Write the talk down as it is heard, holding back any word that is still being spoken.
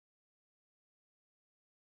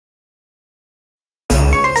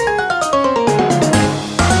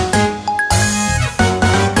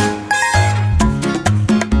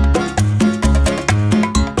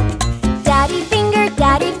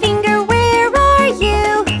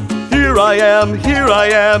I am, here I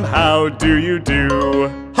am, how do you do?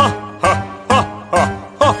 Ha, ha, ha, ha,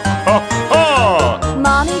 ha, ha, ha!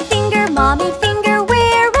 Mommy finger,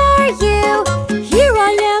 where are you? Here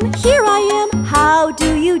I am, how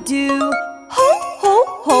do you do? Ho, ho,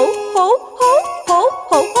 ho, ho, ho, ho,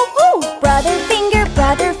 ho, ho, ho! Brother finger,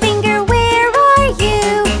 where are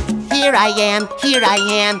you? Here I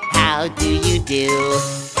am, how do you do?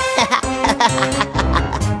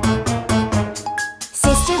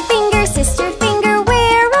 Sister finger,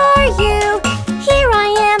 where are you? Here I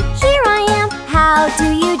am, how do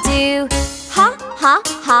you do? Ha, ha,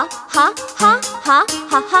 ha, ha, ha, ha,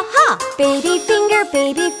 ha, ha, ha! Baby finger,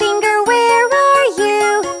 where are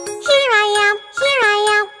you? Here I am,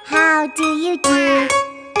 how do you do?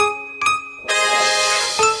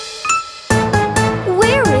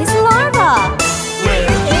 Where is larva?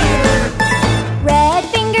 We're here! Red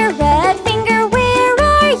finger, where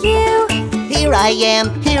are you? Here I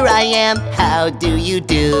am, how do you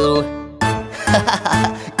do?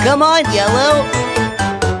 Come on, yellow!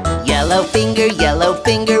 Yellow finger,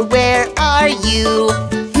 where are you?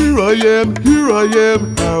 Here I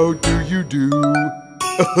am, how do you do?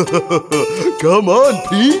 Come on,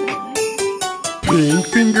 pink! Pink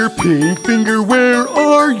finger, where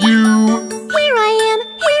are you? Here I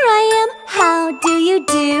am, how do you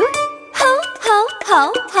do? Ho, ho,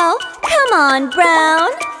 ho, ho, come on,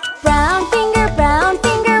 brown! Brown finger,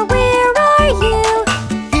 where are you?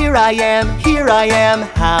 Here I am,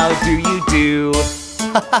 how do you do?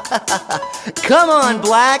 Come on,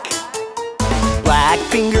 black! Black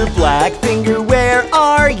finger, where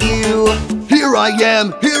are you? Here I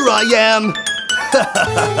am!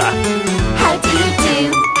 How do you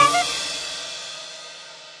do?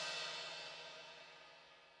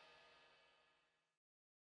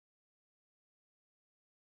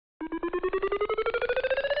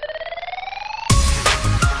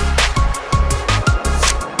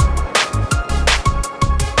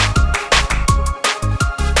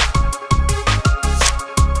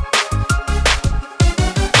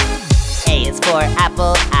 A is for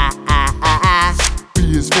apple, B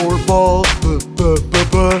is for ball, b.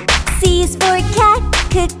 C is for cat,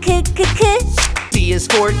 k. D is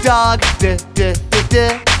for dog, d.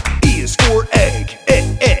 E is for egg, e.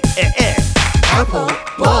 Apple,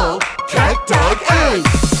 ball, cat, dog, egg.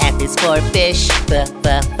 F is for fish, b.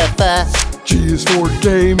 G is for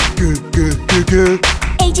game, g.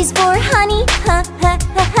 H is for honey, h.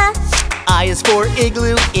 I is for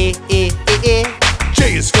igloo, I.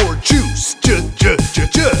 J is for juice, j.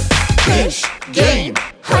 Fish, game,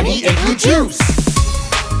 honey, igloo, juice.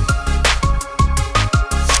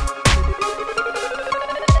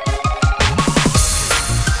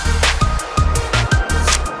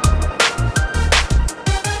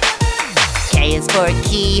 K is for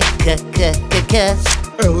key, k.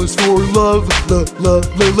 L is for love, l.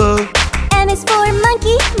 M is for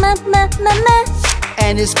monkey, m.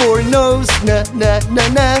 N is for nose, n.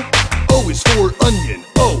 O is for onion,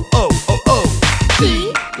 o.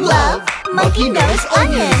 P, love, monkey nose,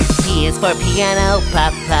 onion. P is for piano,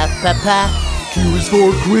 pa. Q is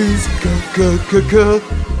for quiz, k.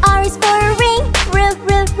 R is for ring, r.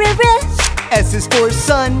 S is for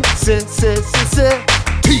sun, s.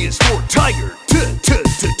 T is for tiger, t.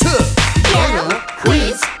 Piano,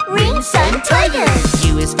 quiz, ring, sun, tiger.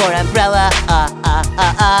 U is for umbrella,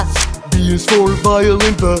 V is for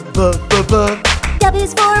violin, b. W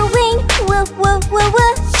is for wing, w.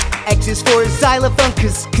 X is for xylophone,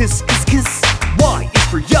 kiss. Y is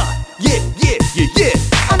for yacht,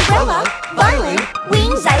 yeah. Umbrella, violin,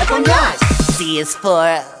 wing, xylophone, yacht. Z is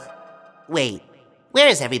for... Wait, where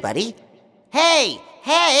is everybody? Hey!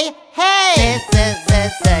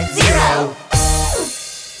 Zero.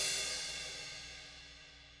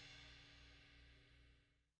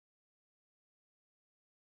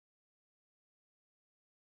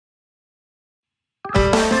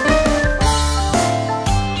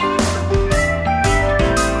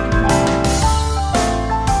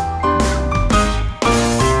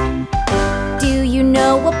 Do you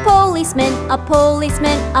know a policeman?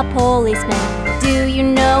 Do you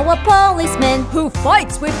know a policeman who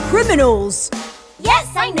fights with criminals?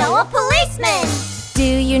 Yes, I know a policeman. Do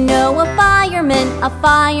you know a fireman?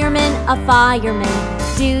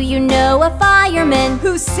 Do you know a fireman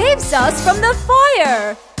who saves us from the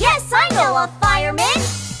fire? Yes, I know a fireman.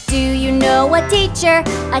 Do you know a teacher?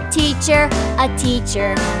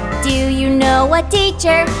 Do you know a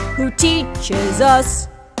teacher who teaches us?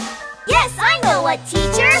 Yes, I know a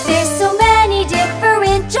teacher. There's so many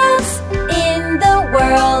different jobs in the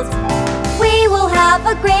world. We will have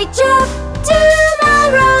a great job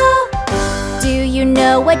tomorrow. Do you you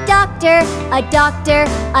know a doctor, a doctor,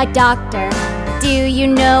 a doctor? Do you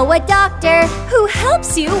know a doctor Who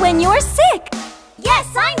helps you when you're sick? Yes,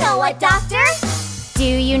 I know a doctor. Do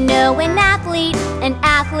you know an athlete, an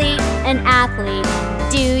athlete, an athlete?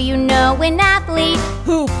 Do you know an athlete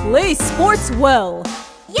Who plays sports well?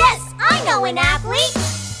 Yes, I know an athlete.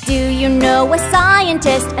 Do you know a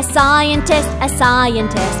scientist, a scientist, a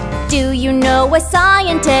scientist? Do you know a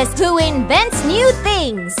scientist Who invents new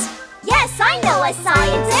things? Yes, I know a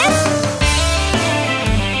scientist.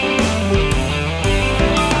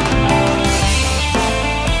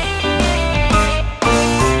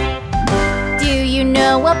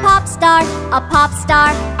 Know a pop star, a pop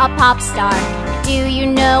star, a pop star? Do you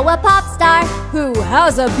know a pop star Who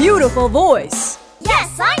has a beautiful voice?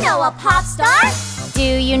 Yes, I know a pop star. Do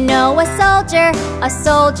you know a soldier, a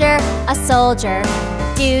soldier, a soldier?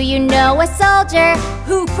 Do you know a soldier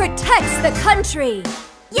Who protects the country?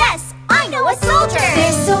 Yes, I know a soldier.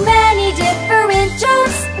 There's so many